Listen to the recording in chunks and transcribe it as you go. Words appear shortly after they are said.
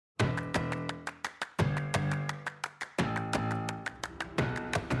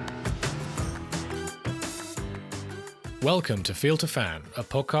Welcome to Field to Fan, a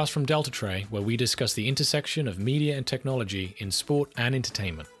podcast from Delta Tray where we discuss the intersection of media and technology in sport and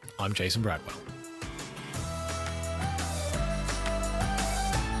entertainment. I'm Jason Bradwell.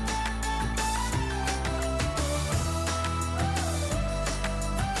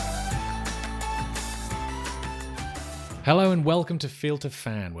 Hello and welcome to Field to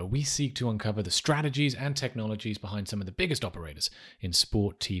Fan, where we seek to uncover the strategies and technologies behind some of the biggest operators in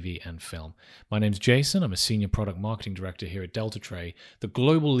sport, TV, and film. My name's Jason. I'm a Senior Product Marketing Director here at Delta Tray, the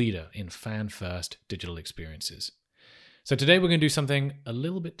global leader in fan-first digital experiences. So today we're going to do something a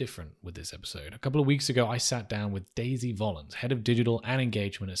little bit different with this episode. A couple of weeks ago, I sat down with Daisy Volans, Head of Digital and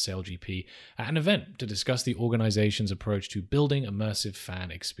Engagement at SailGP, at an event to discuss the organization's approach to building immersive fan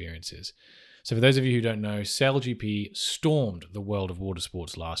experiences. So for those of you who don't know, SailGP stormed the world of water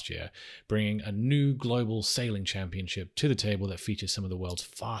sports last year, bringing a new global sailing championship to the table that features some of the world's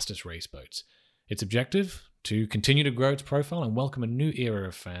fastest race boats. Its objective? To continue to grow its profile and welcome a new era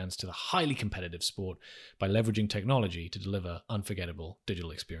of fans to the highly competitive sport by leveraging technology to deliver unforgettable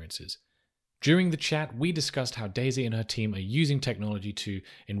digital experiences. During the chat, we discussed how Daisy and her team are using technology to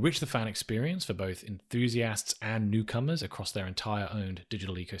enrich the fan experience for both enthusiasts and newcomers across their entire owned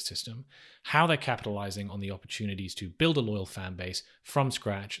digital ecosystem, how they're capitalizing on the opportunities to build a loyal fan base from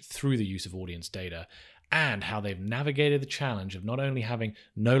scratch through the use of audience data, and how they've navigated the challenge of not only having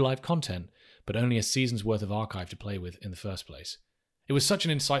no live content, but only a season's worth of archive to play with in the first place. It was such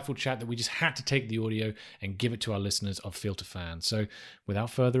an insightful chat that we just had to take the audio and give it to our listeners of Field to Fan. So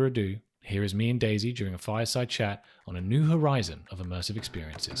without further ado, here is me and Daisy during a fireside chat on a new horizon of immersive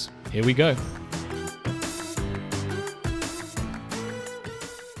experiences. Here we go.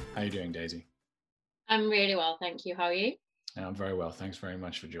 How are you doing, Daisy? I'm really well, thank you. How are you? I'm very well. Thanks very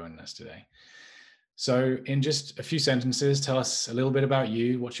much for joining us today. So in just a few sentences, tell us a little bit about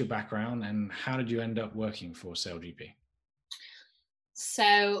you, what's your background, and how did you end up working for SailGP?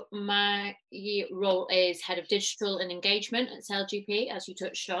 So my role is Head of Digital and Engagement at SailGP, as you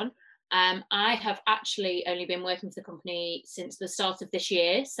touched on. I have actually only been working for the company since the start of this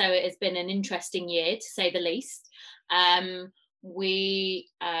year, so it has been an interesting year, to say the least.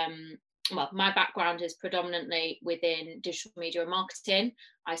 My background is predominantly within digital media and marketing.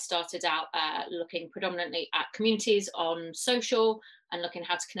 I started out looking predominantly at communities on social and looking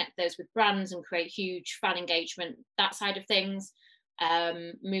how to connect those with brands and create huge fan engagement, that side of things.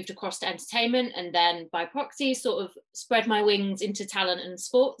 Moved across to entertainment, and then by proxy sort of spread my wings into talent and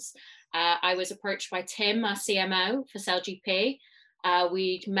sports. I was approached by Tim, our CMO for SailGP.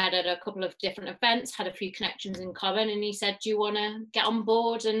 We'd met at a couple of different events, had a few connections in common, and he said, do you want to get on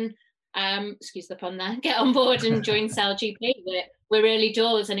board and excuse the pun there, get on board and join SailGP? We're early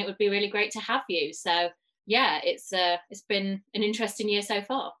doors and it would be really great to have you. So yeah, it's been an interesting year so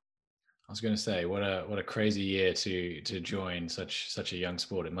far. I was going to say, what a crazy year to join such a young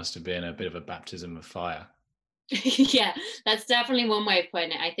sport. It must have been a bit of a baptism of fire. Yeah, that's definitely one way of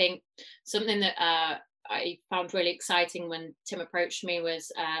putting it. I think something that I found really exciting when Tim approached me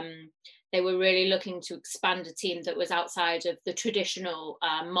was they were really looking to expand a team that was outside of the traditional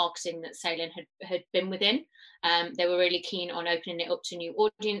marketing that sailing had been within. They were really keen on opening it up to new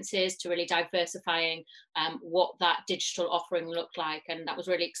audiences, to really diversifying what that digital offering looked like. And that was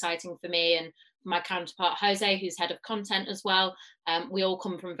really exciting for me and my counterpart, Jose, who's head of content as well. We all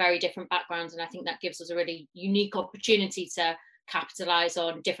come from very different backgrounds, and I think that gives us a really unique opportunity to capitalize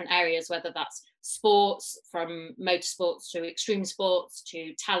on different areas, whether that's sports, from motorsports to extreme sports,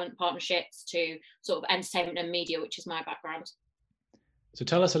 to talent partnerships, to sort of entertainment and media, which is my background. So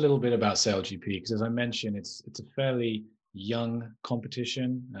tell us a little bit about SailGP, because as I mentioned, it's a fairly young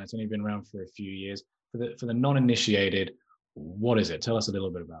competition. It's only been around for a few years. For the non-initiated, what is it? Tell us a little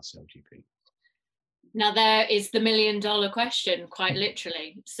bit about SailGP. Now, there is the $1 million question, quite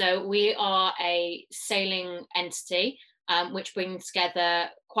literally. So we are a sailing entity, which brings together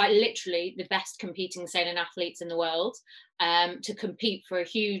quite literally the best competing sailing athletes in the world to compete for a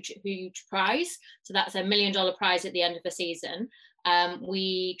huge, huge prize. So that's $1 million prize at the end of the season.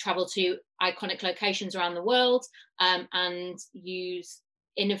 We travel to iconic locations around the world and use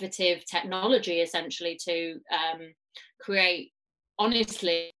innovative technology essentially to create,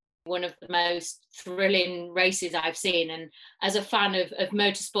 honestly, one of the most thrilling races I've seen. And as a fan of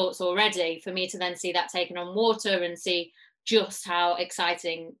motorsports already, for me to then see that taken on water and see just how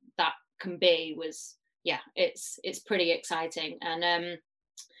exciting that can be was, yeah, it's pretty exciting. And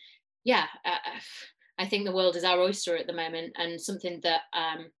I think the world is our oyster at the moment, and something that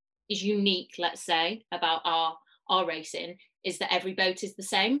is unique, let's say, about our our racing is that every boat is the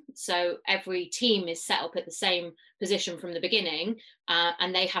same. So every team is set up at the same position from the beginning,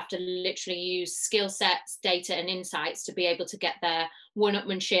 and they have to literally use skill sets, data, and insights to be able to get their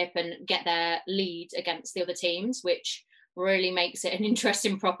one-upmanship and get their lead against the other teams, which really makes it an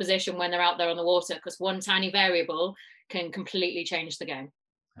interesting proposition when they're out there on the water, because one tiny variable can completely change the game.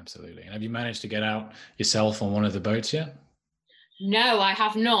 Absolutely. And have you managed to get out yourself on one of the boats yet? No, I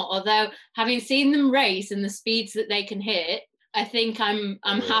have not. Although having seen them race and the speeds that they can hit, I think I'm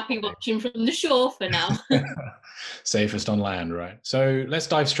happy watching from the shore for now. Safest on land, right? So let's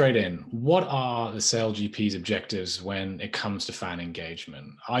dive straight in. What are the SailGP's objectives when it comes to fan engagement?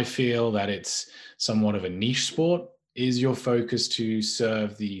 I feel that it's somewhat of a niche sport. Is your focus to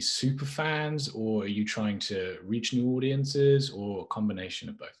serve the super fans, or are you trying to reach new audiences, or a combination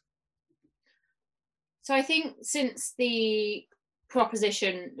of both? So I think since the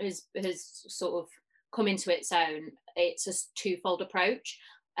proposition has sort of come into its own, it's a twofold approach.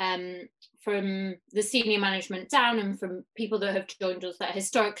 From the senior management down and from people that have joined us that are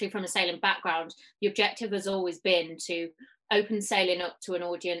historically from a sailing background, the objective has always been to open sailing up to an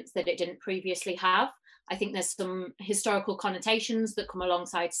audience that it didn't previously have. I think there's some historical connotations that come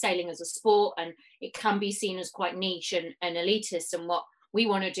alongside sailing as a sport, and it can be seen as quite niche and elitist. And what we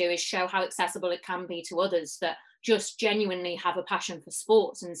want to do is show how accessible it can be to others that just genuinely have a passion for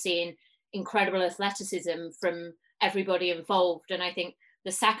sports and seeing incredible athleticism from everybody involved. And I think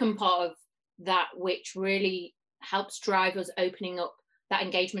the second part of that, which really helps drive us opening up that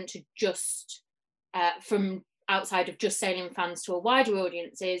engagement to just from outside of just sailing fans to a wider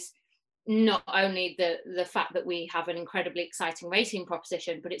audience, is not only the fact that we have an incredibly exciting racing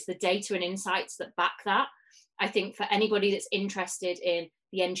proposition, but it's the data and insights that back that. I think for anybody that's interested in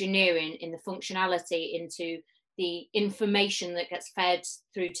the engineering, in the functionality, into the information that gets fed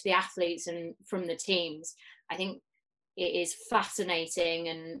through to the athletes and from the teams, I think it is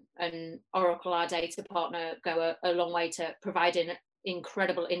fascinating, and Oracle, our data partner, go a long way to providing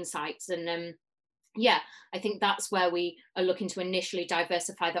incredible insights. And yeah, I think that's where we are looking to initially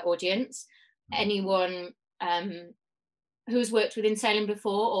diversify the audience. Anyone who's worked within sailing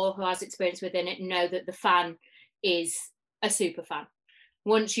before or who has experience within it know that the fan is a super fan.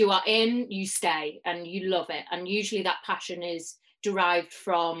 Once you are in, you stay and you love it. And usually that passion is derived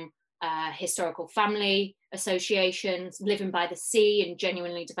from historical family associations, living by the sea and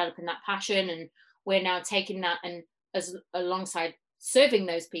genuinely developing that passion. And we're now taking that, and as alongside serving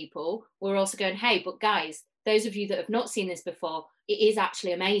those people, we're also going, hey, but guys, those of you that have not seen this before, it is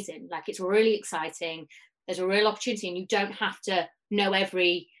actually amazing. Like, it's really exciting. There's a real opportunity, and you don't have to know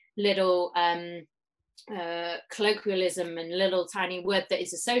every little colloquialism and little tiny word that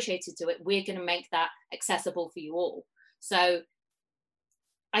is associated to it. We're going to make that accessible for you all. So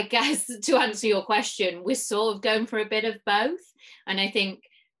I guess to answer your question, we're sort of going for a bit of both. And I think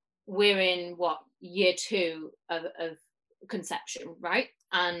we're in year 2 of conception, right?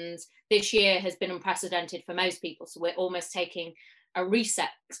 And this year has been unprecedented for most people. So we're almost taking a reset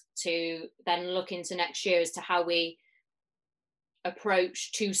to then look into next year as to how we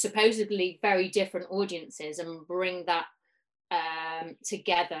approach to supposedly very different audiences and bring that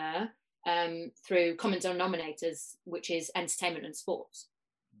together through common denominators, which is entertainment and sports.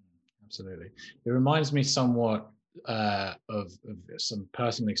 Absolutely. It reminds me somewhat of some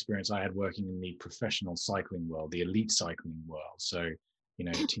personal experience I had working in the professional cycling world, the elite cycling world. So,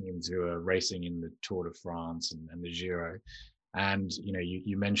 teams who are racing in the Tour de France and the Giro. And,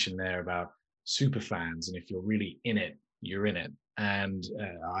 you mentioned there about super fans, and if you're really in it, you're in it. And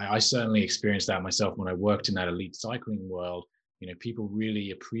I certainly experienced that myself when I worked in that elite cycling world. People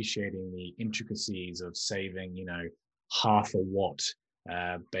really appreciating the intricacies of saving, half a watt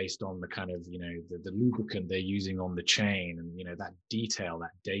based on the kind of, the lubricant they're using on the chain. And, that detail,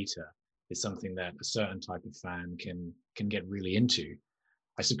 that data is something that a certain type of fan can get really into.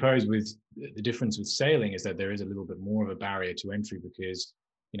 I suppose with the difference with sailing is that there is a little bit more of a barrier to entry because,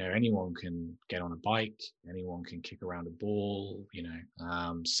 anyone can get on a bike, anyone can kick around a ball,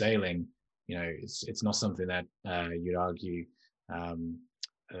 sailing, it's not something that you'd argue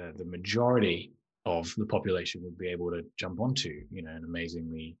the majority of the population would be able to jump onto, an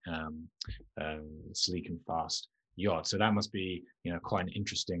amazingly sleek and fast yacht. So that must be, quite an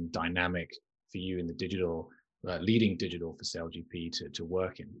interesting dynamic for you in the digital, leading digital for SailGP to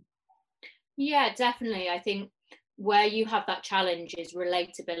work in. Yeah, definitely. I think where you have that challenge is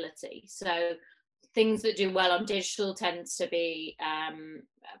relatability. So things that do well on digital tends to be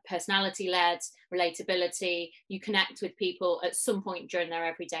personality-led, relatability. You connect with people at some point during their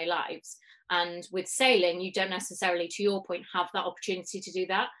everyday lives. And with sailing, you don't necessarily, to your point, have that opportunity to do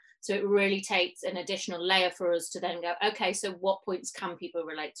that. So it really takes an additional layer for us to then go, okay, so what points can people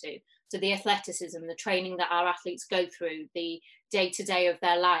relate to? So the athleticism, the training that our athletes go through, the day-to-day of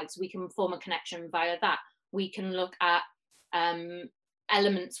their lives, we can form a connection via that. We can look at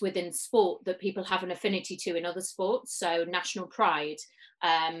elements within sport that people have an affinity to in other sports. So national pride,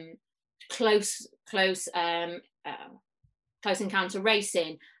 close encounter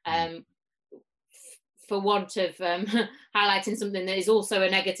racing, for want of highlighting something that is also a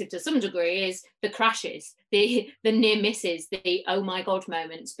negative to some degree, is the crashes, the near misses, the oh my god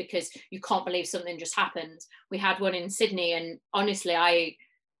moments, because you can't believe something just happened. We had one in Sydney, and honestly,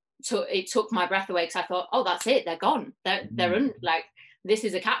 it took my breath away, because I thought, oh, that's it, they're gone, they're like, this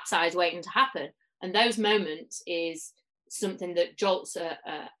is a capsize waiting to happen. And those moments is something that jolts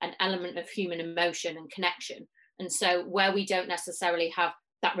an element of human emotion and connection. And so where we don't necessarily have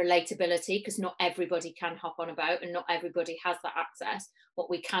that relatability, because not everybody can hop on a boat and not everybody has that access, what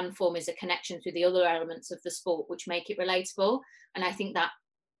we can form is a connection through the other elements of the sport which make it relatable. And I think that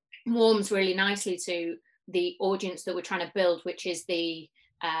warms really nicely to the audience that we're trying to build, which is the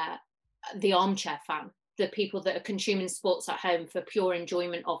armchair fan, the people that are consuming sports at home for pure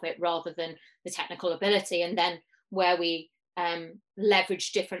enjoyment of it rather than the technical ability. And then where we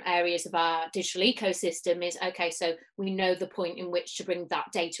leverage different areas of our digital ecosystem is, okay, so we know the point in which to bring that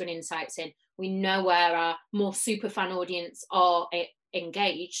data and insights in. We know where our more super fan audience are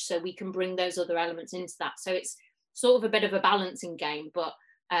engaged, so we can bring those other elements into that. So it's sort of a bit of a balancing game, but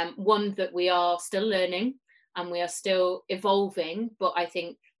one that we are still learning and we are still evolving. But I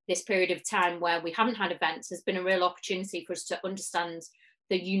think this period of time where we haven't had events has been a real opportunity for us to understand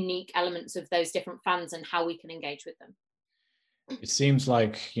the unique elements of those different fans and how we can engage with them. It seems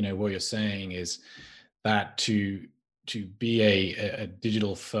like, what you're saying is that to be a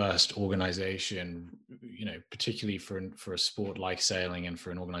digital first organization, particularly for a sport like sailing and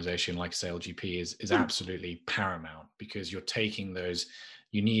for an organization like SailGP is absolutely paramount, because you're taking those,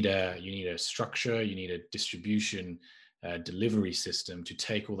 you need a structure, you need a distribution delivery system to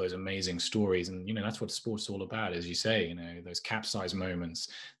take all those amazing stories. And that's what sport's all about, as you say, those capsize moments,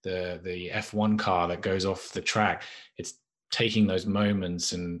 the F1 car that goes off the track. It's taking those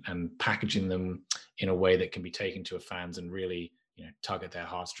moments and packaging them in a way that can be taken to a fans and really tug at their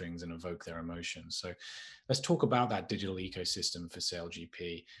heartstrings and evoke their emotions. So let's talk about that digital ecosystem for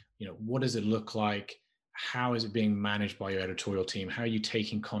SailGP. What does it look like? How is it being managed by your editorial team? How are you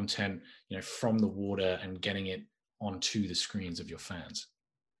taking content from the water and getting it onto the screens of your fans?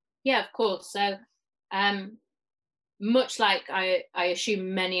 Yeah, of course. So much like I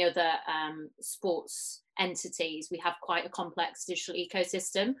assume many other sports entities, we have quite a complex digital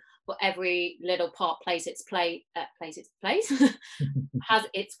ecosystem, but every little part plays its place has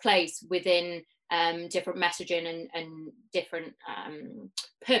its place within different messaging and different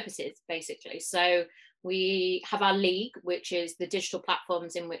purposes, basically. So we have our league, which is the digital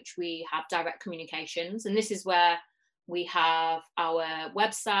platforms in which we have direct communications, and this is where we have our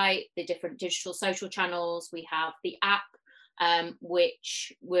website, the different digital social channels. We have the app,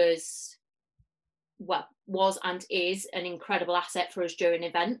 which was and is an incredible asset for us during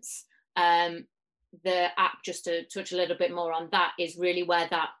events. The app, just to touch a little bit more on that, is really where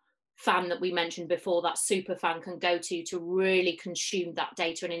that fan that we mentioned before, that super fan, can go to really consume that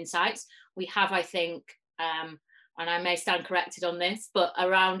data and insights. We have, I think, and I may stand corrected on this, but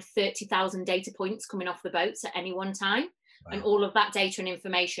around 30,000 data points coming off the boats at any one time. Wow. And all of that data and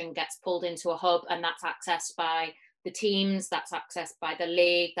information gets pulled into a hub, and that's accessed by the teams, that's accessed by the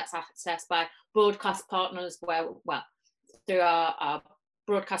league, that's accessed by broadcast partners, through our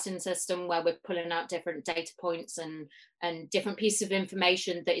broadcasting system, where we're pulling out different data points and different pieces of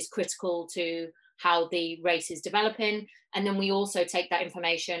information that is critical to how the race is developing. And then we also take that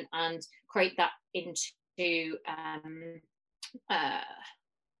information and create that into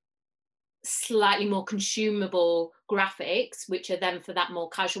slightly more consumable graphics, which are then for that more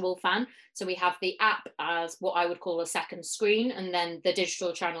casual fan. So we have the app as what I would call a second screen, and then the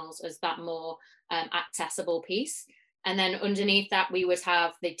digital channels as that more accessible piece. And then underneath that, we would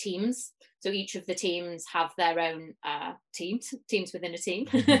have the teams. So each of the teams have their own teams within a team.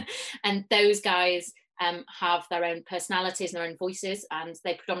 Mm-hmm. And those guys have their own personalities and their own voices, and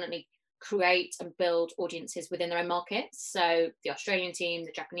they predominantly create and build audiences within their own markets. So the Australian team,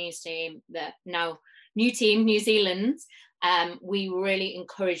 the Japanese team, the now new team, New Zealand, we really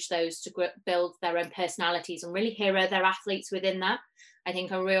encourage those to build their own personalities and really hero their athletes within that. I think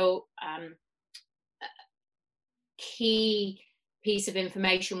a real key piece of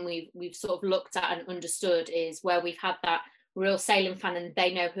information we've sort of looked at and understood is where we've had that real sailing fan and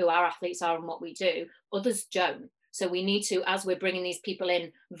they know who our athletes are and what we do. Others don't. So we need to, as we're bringing these people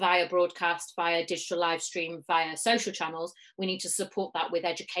in via broadcast, via digital live stream, via social channels, we need to support that with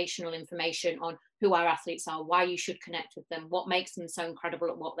educational information on who our athletes are, why you should connect with them, what makes them so incredible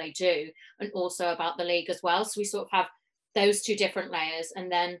at what they do, and also about the league as well. So we sort of have those two different layers. And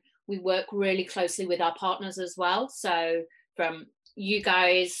then we work really closely with our partners as well. So from you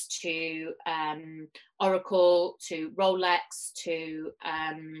guys to Oracle, to Rolex, to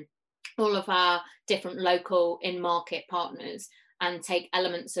all of our different local in-market partners, and take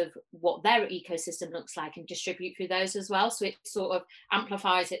elements of what their ecosystem looks like and distribute through those as well. So it sort of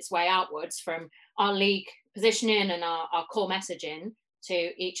amplifies its way outwards from our league positioning and our core messaging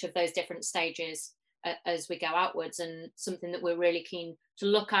to each of those different stages as we go outwards. And something that we're really keen to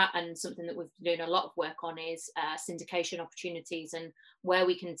look at, and something that we've been doing a lot of work on, is syndication opportunities, and where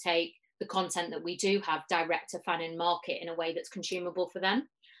we can take the content that we do have direct to fan in market in a way that's consumable for them.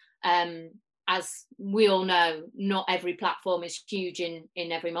 As we all know, not every platform is huge in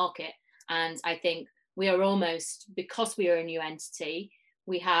every market. And I think we are almost, because we are a new entity,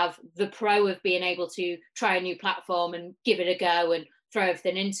 we have the pro of being able to try a new platform and give it a go and throw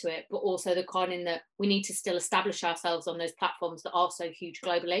everything into it, but also the con in that we need to still establish ourselves on those platforms that are so huge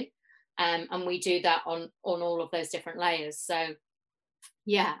globally. And we do that on all of those different layers. So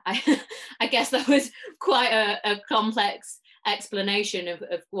yeah, I guess that was quite a complex explanation of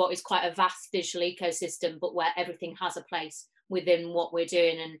what is quite a vast digital ecosystem, but where everything has a place within what we're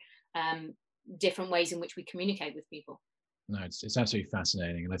doing, and different ways in which we communicate with people. No, it's absolutely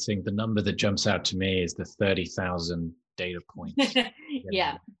fascinating. And I think the number that jumps out to me is the 30,000 data points.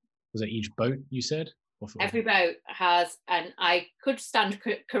 Yeah. Was it each boat you said? Every boat has, and I could stand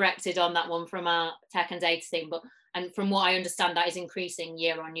corrected on that one from our tech and data team, but and from what I understand, that is increasing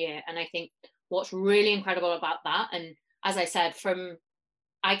year on year. And I think what's really incredible about that, and as I said,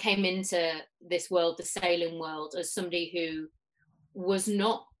 I came into this world, the sailing world, as somebody who was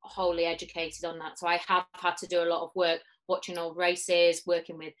not wholly educated on that. So I have had to do a lot of work watching old races,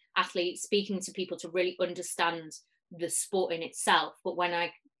 working with athletes, speaking to people to really understand the sport in itself. But when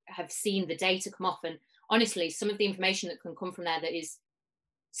I have seen the data come off, and honestly, some of the information that can come from there that is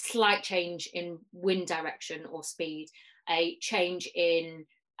slight change in wind direction or speed, a change in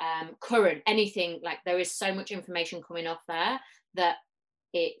current, anything, like there is so much information coming off there that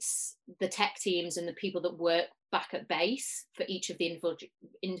it's the tech teams and the people that work back at base for each of the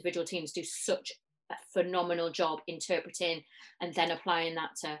individual teams do such a phenomenal job interpreting and then applying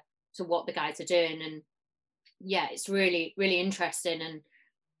that to what the guys are doing. And yeah, it's really, really interesting. And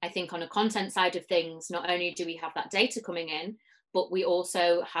I think on a content side of things, not only do we have that data coming in, but we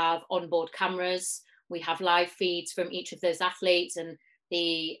also have onboard cameras, we have live feeds from each of those athletes, and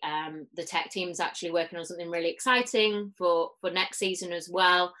the tech team's actually working on something really exciting for next season as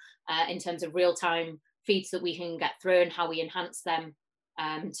well, in terms of real-time feeds that we can get through and how we enhance them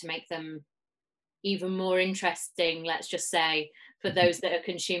to make them even more interesting, let's just say, for those that are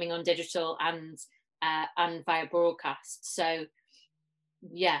consuming on digital and via broadcast. So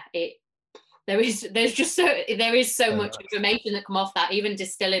yeah, there is so much information that come off that. Even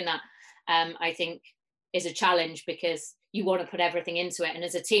distilling that, I think, is a challenge, because you want to put everything into it, and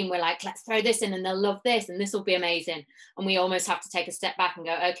as a team we're like, let's throw this in and they'll love this and this will be amazing, and we almost have to take a step back and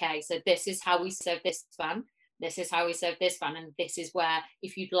go, okay, so this is how we serve this fan, this is how we serve this fan, and this is where,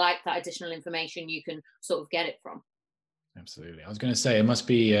 if you'd like that additional information, you can sort of get it from. Absolutely. I was going to say, it must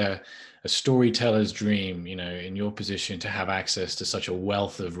be a storyteller's dream, in your position, to have access to such a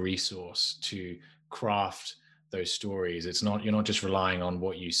wealth of resource to craft those stories. You're not just relying on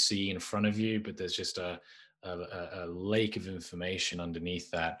what you see in front of you, but there's just a lake of information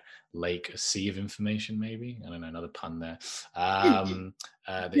underneath that lake, a sea of information, maybe, I don't know, another pun there,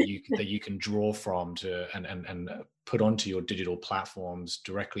 that you can draw from and put onto your digital platforms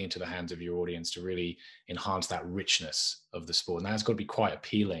directly into the hands of your audience to really enhance that richness of the sport. And that's got to be quite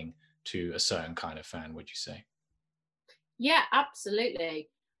appealing to a certain kind of fan, would you say? Yeah, absolutely.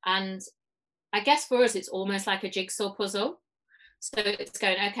 And I guess for us, it's almost like a jigsaw puzzle. So it's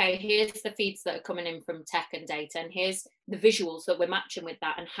going, okay, here's the feeds that are coming in from tech and data, and here's the visuals that we're matching with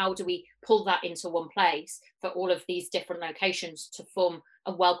that, and how do we pull that into one place for all of these different locations to form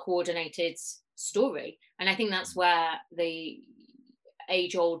a well-coordinated story. And I think that's where the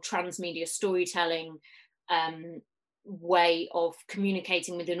age-old transmedia storytelling way of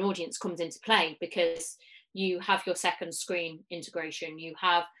communicating with an audience comes into play, because you have your second screen integration, you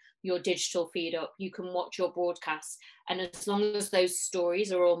have your digital feed up, you can watch your broadcasts, and as long as those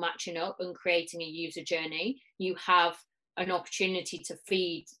stories are all matching up and creating a user journey, you have an opportunity to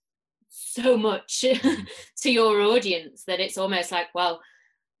feed so much to your audience that it's almost like, well,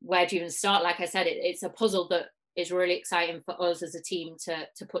 where do you even start? Like I said, it's a puzzle that is really exciting for us as a team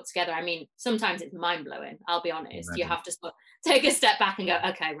to put together. I mean, sometimes it's mind-blowing, I'll be honest. You have to sort of take a step back and go,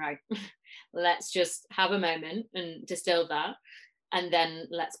 okay, right, let's just have a moment and distill that, and then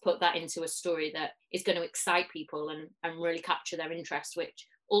let's put that into a story that is going to excite people and really capture their interest, which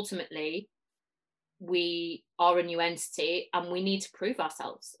ultimately we are a new entity and we need to prove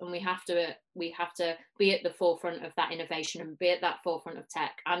ourselves, and we have to be at the forefront of that innovation and be at that forefront of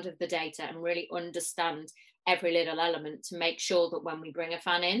tech and of the data, and really understand every little element to make sure that when we bring a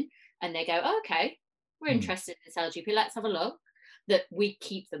fan in and they go, oh, okay, we're interested in this LGP, let's have a look, that we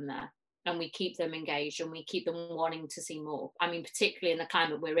keep them there and we keep them engaged and we keep them wanting to see more. I mean, particularly in the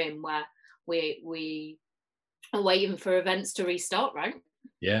climate we're in, where we are waiting for events to restart, right?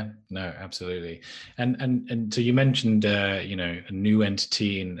 Yeah, no, absolutely. And so you mentioned you know, a new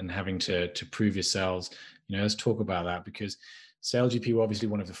entity and having to prove yourselves. You know, let's talk about that, because SailGP were obviously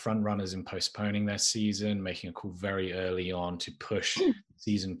one of the front runners in postponing their season, making a call very early on to push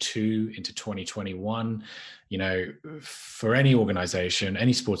season 2 into 2021. You know, for any organization,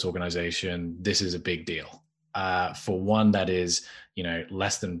 any sports organization, this is a big deal. For one that is, you know,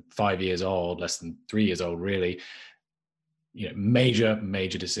 less than 5 years old, less than 3 years old, really. You know,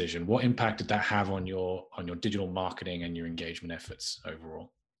 major decision. What impact did that have on your digital marketing and your engagement efforts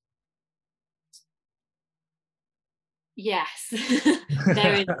overall? Yes.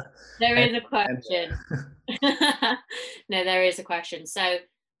 there is a question. No, there is a question. So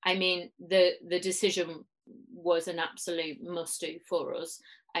I mean, the decision was an absolute must do for us.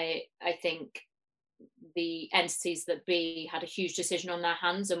 I think the entities that be had a huge decision on their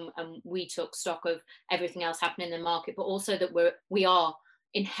hands, and we took stock of everything else happening in the market, but also that we are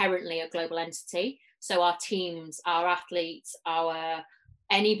inherently a global entity. So our teams, our athletes, our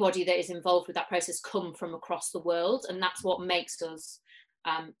anybody that is involved with that process come from across the world, and that's what makes us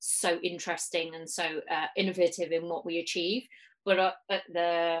so interesting and so innovative in what we achieve. But at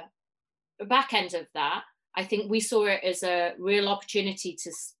the back end of that, I think we saw it as a real opportunity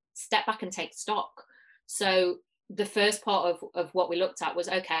to step back and take stock. So the first part of what we looked at was,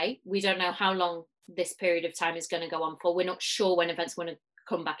 okay, we don't know how long this period of time is going to go on for. We're not sure when events want to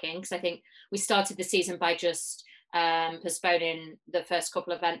come back in, because I think we started the season by just postponing the first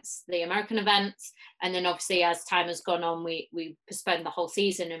couple of events, the American events, and then obviously as time has gone on, we postponed the whole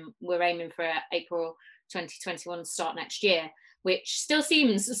season, and we're aiming for April 2021 start next year, which still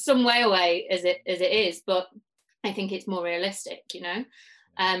seems some way away as it is, but I think it's more realistic, you know.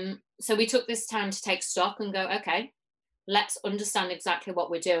 So we took this time to take stock and go, okay, let's understand exactly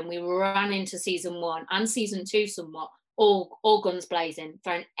what we're doing. We ran into season 1 and season 2 somewhat all guns blazing,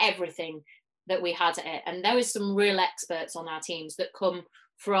 throwing everything that we had at it. And there was some real experts on our teams that come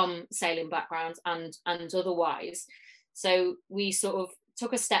from sailing backgrounds and otherwise. So we sort of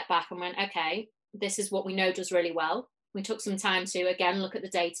took a step back and went, okay, this is what we know does really well. We took some time to, again, look at the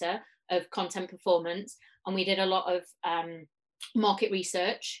data of content performance, and we did a lot of market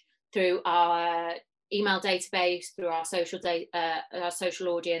research through our email database, through our social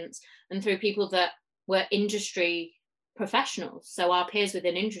audience, and through people that were industry professionals, so our peers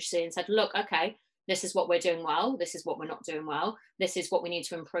within industry, and said, look, okay, this is what we're doing well, this is what we're not doing well, this is what we need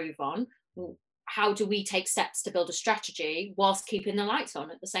to improve on. How do we take steps to build a strategy whilst keeping the lights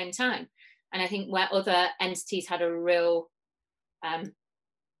on at the same time? And I think where other entities had a real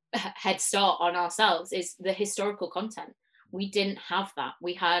head start on ourselves is the historical content. We didn't have that.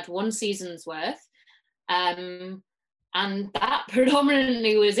 We had one season's worth, and that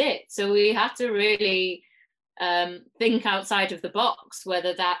predominantly was it. So we had to really think outside of the box,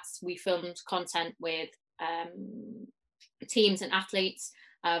 whether that's we filmed content with teams and athletes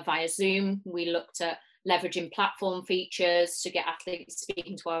via Zoom. We looked at leveraging platform features to get athletes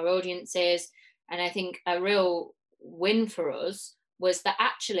speaking to our audiences. And I think a real win for us was that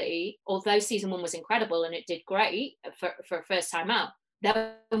actually, although season 1 was incredible and it did great for a first time out,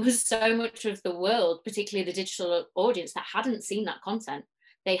 there was so much of the world, particularly the digital audience, that hadn't seen that content.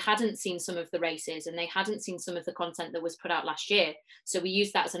 They hadn't seen some of the races, and they hadn't seen some of the content that was put out last year. So we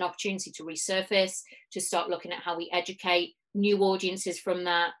used that as an opportunity to resurface, to start looking at how we educate new audiences from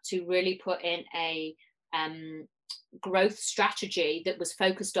that, to really put in a growth strategy that was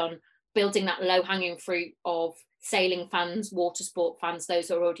focused on building that low-hanging fruit of sailing fans, water sport fans, those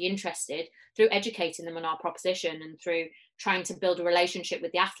who are already interested, through educating them on our proposition and through trying to build a relationship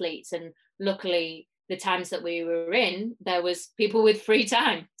with the athletes. And luckily, the times that we were in, there was people with free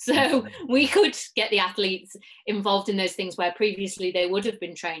time. So we could get the athletes involved in those things where previously they would have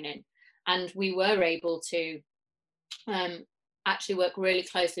been training. And we were able to actually work really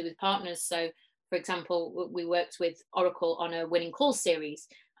closely with partners. So, for example, we worked with Oracle on a winning call series.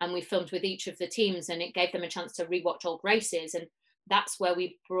 and we filmed with each of the teams, and it gave them a chance to rewatch old races. And that's where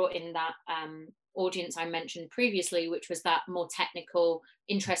we brought in that audience I mentioned previously, which was that more technical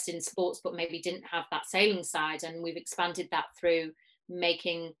interest in sports, but maybe didn't have that sailing side. And we've expanded that through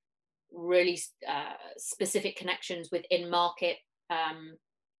making really specific connections with in-market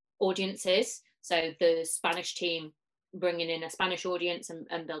audiences. So the Spanish team bringing in a Spanish audience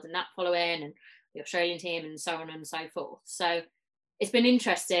and building that following, and the Australian team, and so on and so forth. So it's been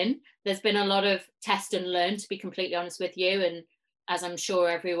interesting. There's been a lot of test and learn, to be completely honest with you. And as I'm sure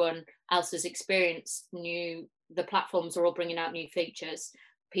everyone else has experienced, the platforms are all bringing out new features.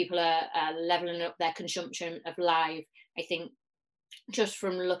 People are leveling up their consumption of live. I think just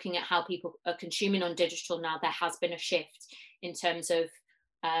from looking at how people are consuming on digital now, there has been a shift in terms of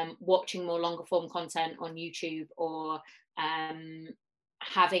watching more longer form content on YouTube, or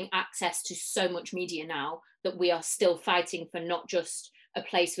having access to so much media now, that we are still fighting for not just a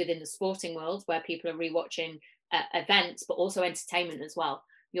place within the sporting world where people are rewatching events, but also entertainment as well.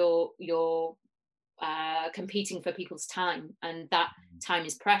 You're competing for people's time, and that time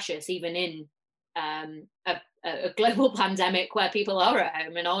is precious, even in a global pandemic where people are at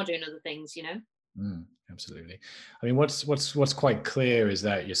home and are doing other things, you know. Absolutely. I mean, what's quite clear is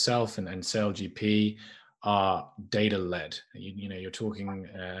that yourself and SailGP are data led. You know, you're talking.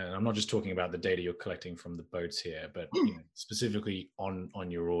 I'm not just talking about the data you're collecting from the boats here, but specifically on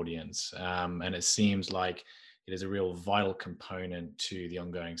your audience. And it seems like it is a real vital component to the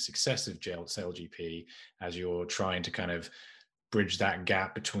ongoing success of SailGP, as you're trying to kind of bridge that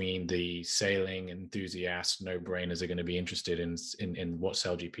gap between the sailing enthusiasts, no-brainers are going to be interested in what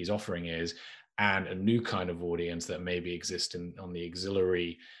SailGP's offering is, and a new kind of audience that maybe exists on the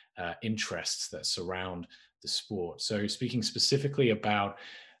auxiliary interests that surround the sport. So speaking specifically about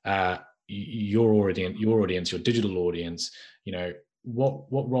your audience, your digital audience, you know, what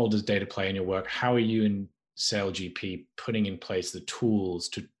role does data play in your work? How are you in SailGP putting in place the tools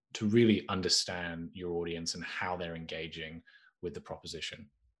to really understand your audience and how they're engaging with the proposition?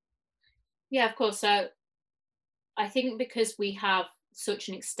 Yeah, of course. So I think because we have such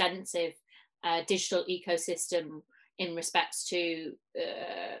an extensive digital ecosystem in respects to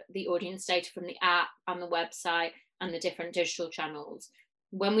the audience data from the app and the website and the different digital channels,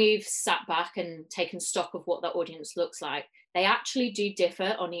 when we've sat back and taken stock of what that audience looks like, they actually do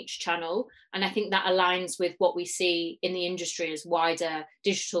differ on each channel. And I think that aligns with what we see in the industry as wider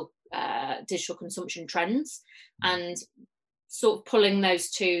digital consumption trends. And sort of pulling those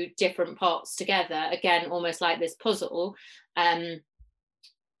two different parts together, again, almost like this puzzle,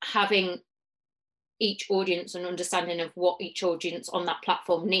 having each audience and understanding of what each audience on that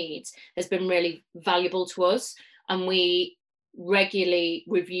platform needs has been really valuable to us. And we regularly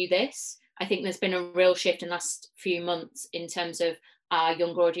review this. I think there's been a real shift in the last few months in terms of our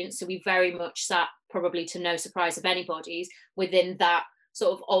younger audience. So we very much sat, probably to no surprise of anybody's, within that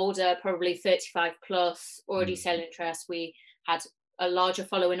sort of older, probably 35 plus, already sailing interest. We had a larger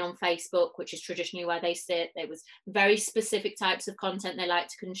following on Facebook, which is traditionally where they sit. There was very specific types of content they like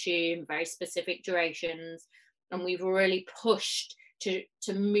to consume, very specific durations. And we've really pushed to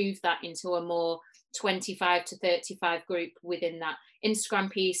move that into a more 25 to 35 group within that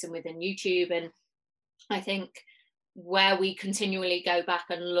Instagram piece and within YouTube. And I think where we continually go back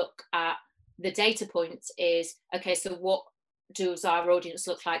and look at the data points is, okay, so what does our audience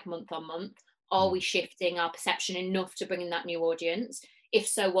look like month on month? Are we shifting our perception enough to bring in that new audience? If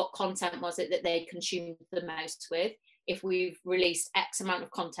so, what content was it that they consumed the most with? If we've released X amount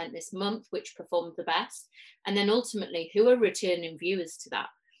of content this month, which performed the best? And then ultimately, who are returning viewers to that?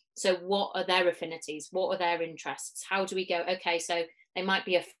 So what are their affinities? What are their interests? How do we go, okay, so they might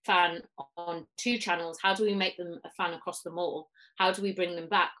be a fan on 2 channels. How do we make them a fan across them all? How do we bring them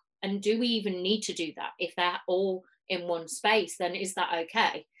back? And do we even need to do that? If they're all in one space, then is that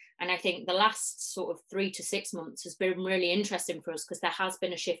okay? And I think the last sort of 3 to 6 months has been really interesting for us, because there has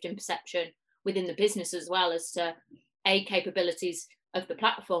been a shift in perception within the business as well, as to A, capabilities of the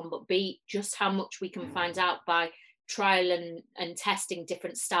platform, but B, just how much we can find out by trial and testing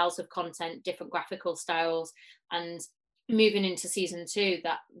different styles of content, different graphical styles. And moving into season 2,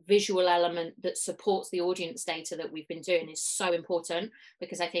 that visual element that supports the audience data that we've been doing is so important,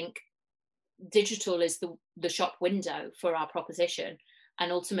 because I think digital is the shop window for our proposition.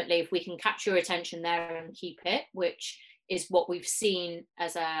 And ultimately, if we can capture your attention there and keep it, which is what we've seen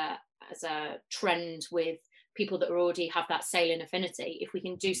as a trend with people that already have that sailing affinity, if we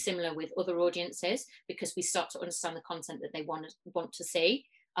can do similar with other audiences, because we start to understand the content that they want to see,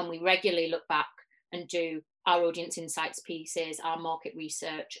 and we regularly look back and do our audience insights pieces, our market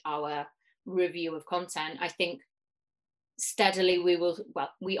research, our review of content, I think steadily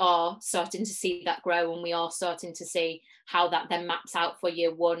we are starting to see that grow, and we are starting to see how that then maps out for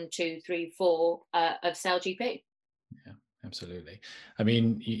year 1, 2, 3, 4 of SailGP. Yeah, absolutely. I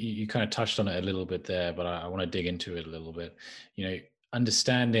mean, you kind of touched on it a little bit there, but I want to dig into it a little bit.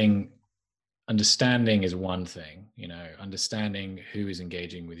 Understanding is one thing. Understanding who is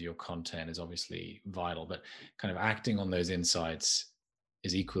engaging with your content is obviously vital, but kind of acting on those insights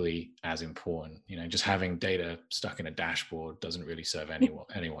is equally as important. Just having data stuck in a dashboard doesn't really serve anyone.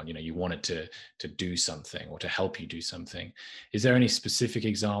 You want it to do something, or to help you do something. Is there any specific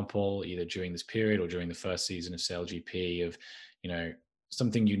example, either during this period or during the first season of SailGP, of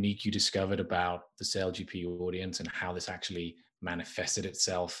something unique you discovered about the SailGP audience and how this actually manifested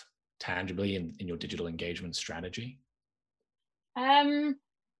itself tangibly in your digital engagement strategy? I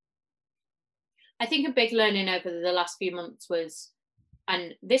think a big learning over the last few months was,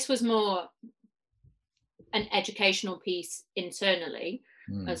 and this was more an educational piece internally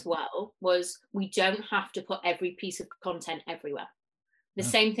as well, was we don't have to put every piece of content everywhere. The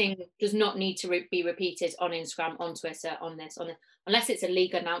same thing does not need to be repeated on Instagram, on Twitter, on this, unless it's a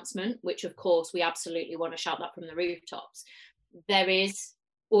league announcement, which of course we absolutely want to shout that from the rooftops.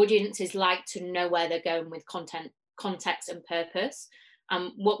 Audiences like to know where they're going with content, context and purpose.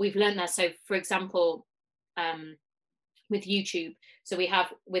 What we've learned there, so for example, with YouTube, so we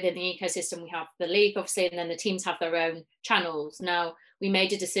have within the ecosystem, we have the league obviously, and then the teams have their own channels. Now, we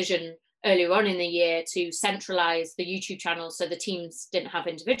made a decision earlier on in the year to centralize the YouTube channels so the teams didn't have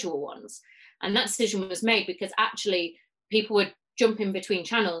individual ones. And that decision was made because actually people would jump in between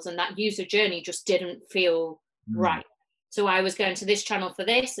channels and that user journey just didn't feel right. So I was going to this channel for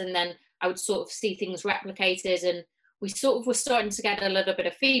this, and then I would sort of see things replicated, and we sort of were starting to get a little bit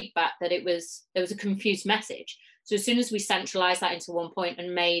of feedback that there was a confused message. So as soon as we centralized that into one point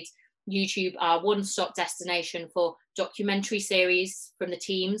and made YouTube our one-stop destination for documentary series from the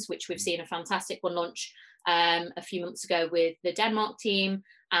teams, which we've seen a fantastic one launch a few months ago with the Denmark team,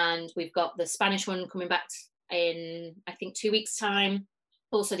 and we've got the Spanish one coming back in, I think, 2 weeks' time.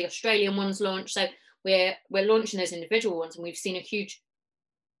 Also the Australian one's launched. So we're launching those individual ones, and we've seen a huge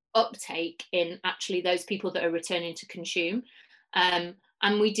uptake in actually those people that are returning to consume. And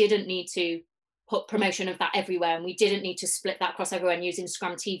we didn't need to put promotion of that everywhere, and we didn't need to split that across everywhere and use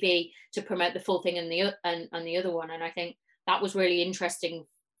Instagram TV to promote the full thing and the other one. And I think that was really interesting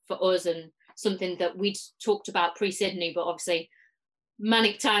for us, and something that we'd talked about pre-Sydney, but obviously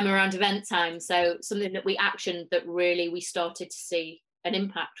manic time around event time. So something that we actioned that really we started to see an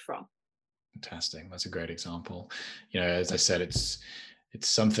impact from. Fantastic. That's a great example. As I said, it's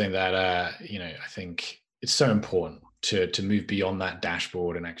something that I think it's so important to move beyond that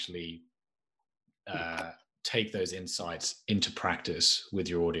dashboard and actually take those insights into practice with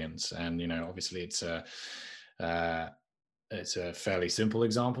your audience. And obviously it's a fairly simple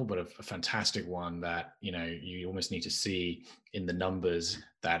example, but a fantastic one that you almost need to see in the numbers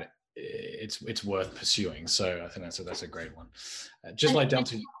that it's worth pursuing. So I think that's a great one. Just like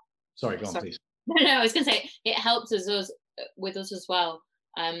Delta. Sorry, go on, please. No, I was going to say it helps us with us as well.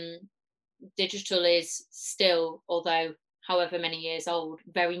 Digital is still, although however many years old,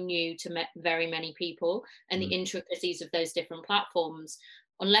 very new to very many people, and the intricacies of those different platforms.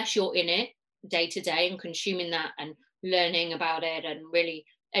 Unless you're in it day to day and consuming that and learning about it and really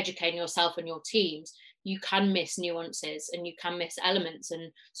educating yourself and your teams, you can miss nuances and you can miss elements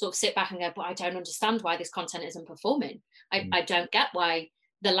and sort of sit back and go, but I don't understand why this content isn't performing. I don't get why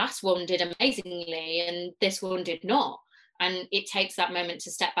the last one did amazingly and this one did not. And it takes that moment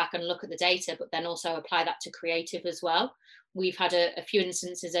to step back and look at the data, but then also apply that to creative as well. We've had a few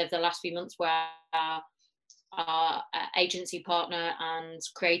instances over the last few months where our agency partner and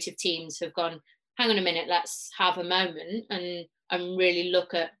creative teams have gone, hang on a minute, let's have a moment and really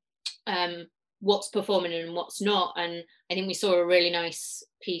look at what's performing and what's not. And I think we saw a really nice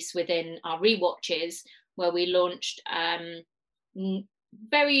piece within our rewatches where we launched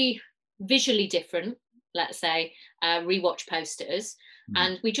very visually different, let's say, rewatch posters.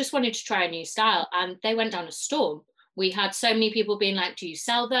 And we just wanted to try a new style, and they went down a storm. We had so many people being like, do you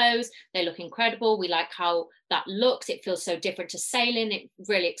sell those? They look incredible. We like how that looks. It feels so different to sailing. It's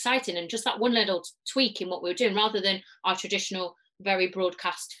really exciting. And just that one little tweak in what we were doing, rather than our traditional, very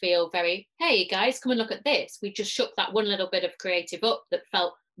broadcast feel, very, hey guys, come and look at this. We just shook that one little bit of creative up that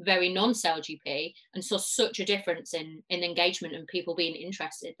felt very non-SailGP, and saw such a difference in engagement and people being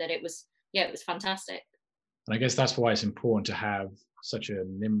interested that it was fantastic. And I guess that's why it's important to have such a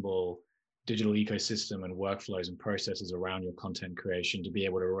nimble digital ecosystem and workflows and processes around your content creation to be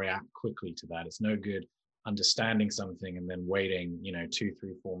able to react quickly to that. It's no good understanding something and then waiting, 2,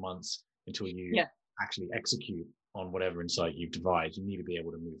 3, 4 months until you actually execute on whatever insight you've devised, you need to be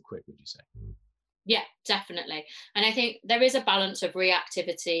able to move quick, would you say? Yeah, definitely. And I think there is a balance of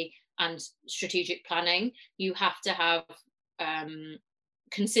reactivity and strategic planning. You have to have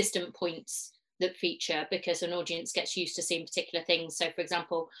consistent points that feature, because an audience gets used to seeing particular things. So for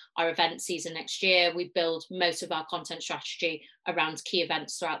example, our event season next year, we build most of our content strategy around key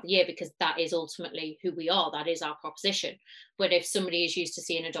events throughout the year, because that is ultimately who we are, that is our proposition. But if somebody is used to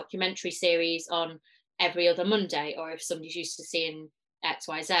seeing a documentary series on every other Monday, or if somebody's used to seeing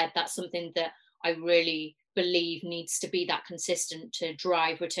XYZ, that's something that I really believe needs to be that consistent to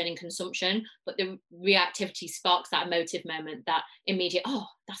drive returning consumption. But the reactivity sparks that emotive moment, that immediate, oh,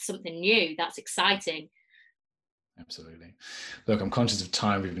 that's something new, that's exciting. Absolutely. Look, I'm conscious of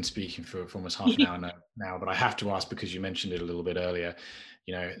time. We've been speaking for almost half an hour now, but I have to ask, because you mentioned it a little bit earlier,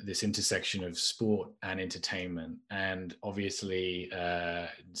 you know, this intersection of sport and entertainment. And obviously,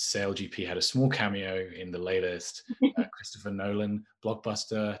 SailGP had a small cameo in the latest Christopher Nolan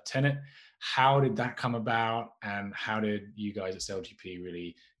blockbuster Tenet. How did that come about, and how did you guys at SailGP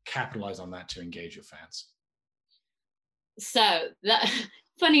really capitalize on that to engage your fans? So that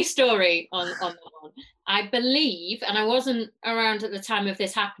funny story on that one. I believe, and I wasn't around at the time of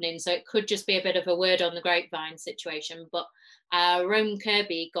this happening, so it could just be a bit of a word on the grapevine situation, but Rome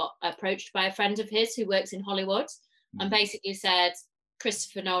Kirby got approached by a friend of his who works in Hollywood and basically said,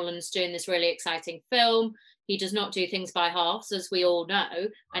 Christopher Nolan's doing this really exciting film. He does not do things by halves, as we all know,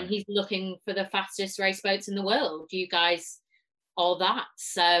 and he's looking for the fastest race boats in the world. You guys are that.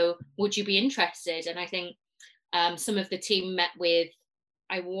 So would you be interested? And I think some of the team met with,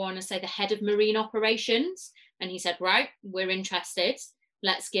 I want to say, the head of marine operations, and he said, right, we're interested,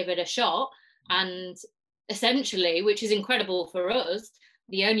 let's give it a shot. And essentially, which is incredible for us,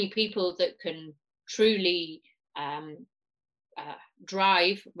 the only people that can truly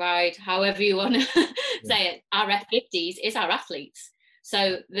drive, ride, however you want to say it, our F50s is our athletes.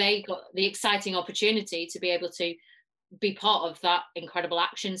 So they got the exciting opportunity to be able to be part of that incredible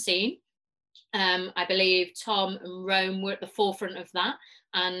action scene. I believe Tom and Rome were at the forefront of that.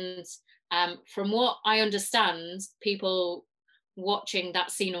 And from what I understand, people watching that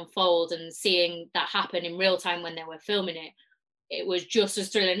scene unfold and seeing that happen in real time when they were filming it, it was just as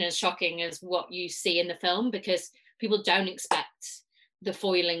thrilling and as shocking as what you see in the film, because people don't expect the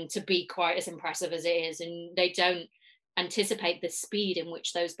foiling to be quite as impressive as it is, and they don't anticipate the speed in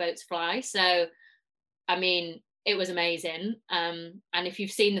which those boats fly. So, I mean, it was amazing. And if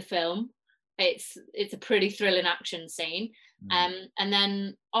you've seen the film, it's a pretty thrilling action scene. And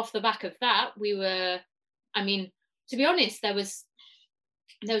then off the back of that, we were, I mean, to be honest, there was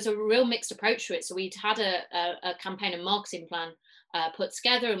a real mixed approach to it. So we'd had a campaign and marketing plan put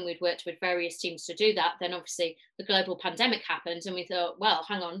together, and we'd worked with various teams to do that. Then obviously the global pandemic happened, and we thought, well,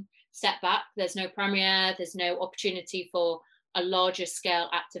 hang on, step back. There's no premiere, there's no opportunity for a larger scale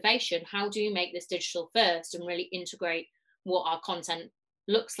activation. How do you make this digital first and really integrate what our content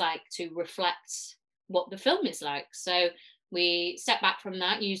looks like to reflect what the film is like? So we stepped back from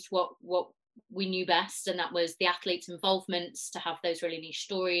that, used what we knew best, and that was the athletes' involvements, to have those really niche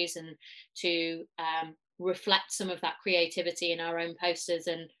stories and to reflect some of that creativity in our own posters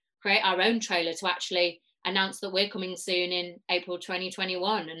and create our own trailer to actually announce that we're coming soon in April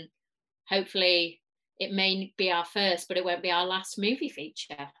 2021. And hopefully it may be our first, but it won't be our last movie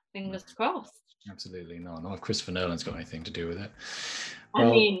feature. Fingers crossed. Absolutely. Not if Christopher Nolan's got anything to do with it. Well,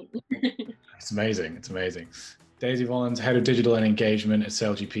 I mean, it's amazing. It's amazing. Daisy Volans, Head of Digital and Engagement at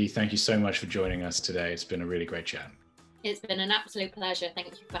SailGP, thank you so much for joining us today. It's been a really great chat. It's been an absolute pleasure.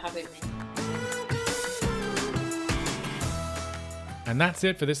 Thank you for having me. And that's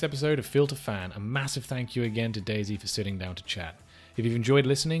it for this episode of Filter Fan. A massive thank you again to Daisy for sitting down to chat. If you've enjoyed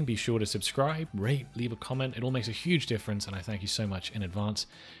listening, be sure to subscribe, rate, leave a comment. It all makes a huge difference, and I thank you so much in advance.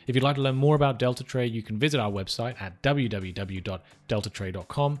 If you'd like to learn more about Delta Tray, you can visit our website at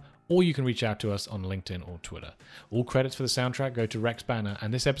www.deltatray.com, or you can reach out to us on LinkedIn or Twitter. All credits for the soundtrack go to Rex Banner,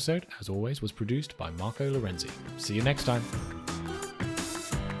 and this episode, as always, was produced by Marco Lorenzi. See you next time.